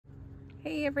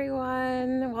Hey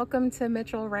everyone, welcome to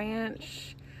Mitchell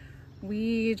Ranch.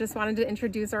 We just wanted to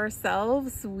introduce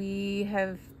ourselves. We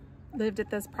have lived at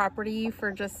this property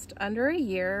for just under a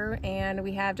year and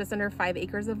we have just under 5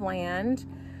 acres of land.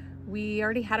 We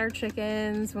already had our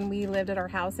chickens when we lived at our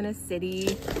house in a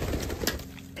city.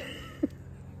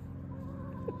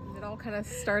 It all kind of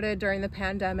started during the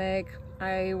pandemic.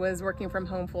 I was working from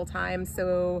home full time,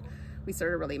 so we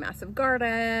started a really massive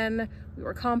garden. We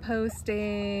were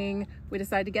composting. We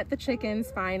decided to get the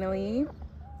chickens finally.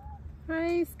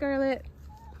 Hi, Scarlett.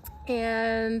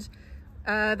 And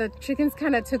the chickens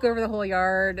kind of took over the whole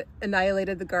yard,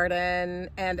 annihilated the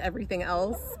garden and everything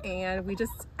else. And we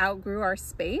just outgrew our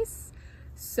space.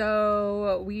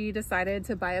 So we decided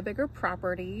to buy a bigger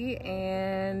property,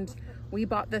 and we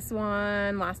bought this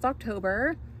one last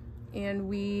October, and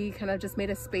we kind of just made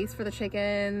a space for the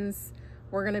chickens.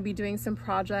 We're going to be doing some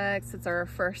projects. It's our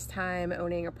first time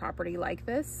owning a property like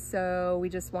this, so we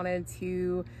just wanted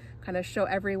to kind of show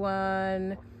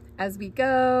everyone as we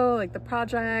go, like the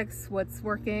projects, what's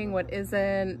working, what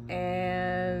isn't,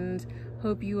 and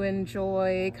hope you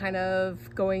enjoy kind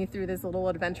of going through this little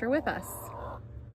adventure with us.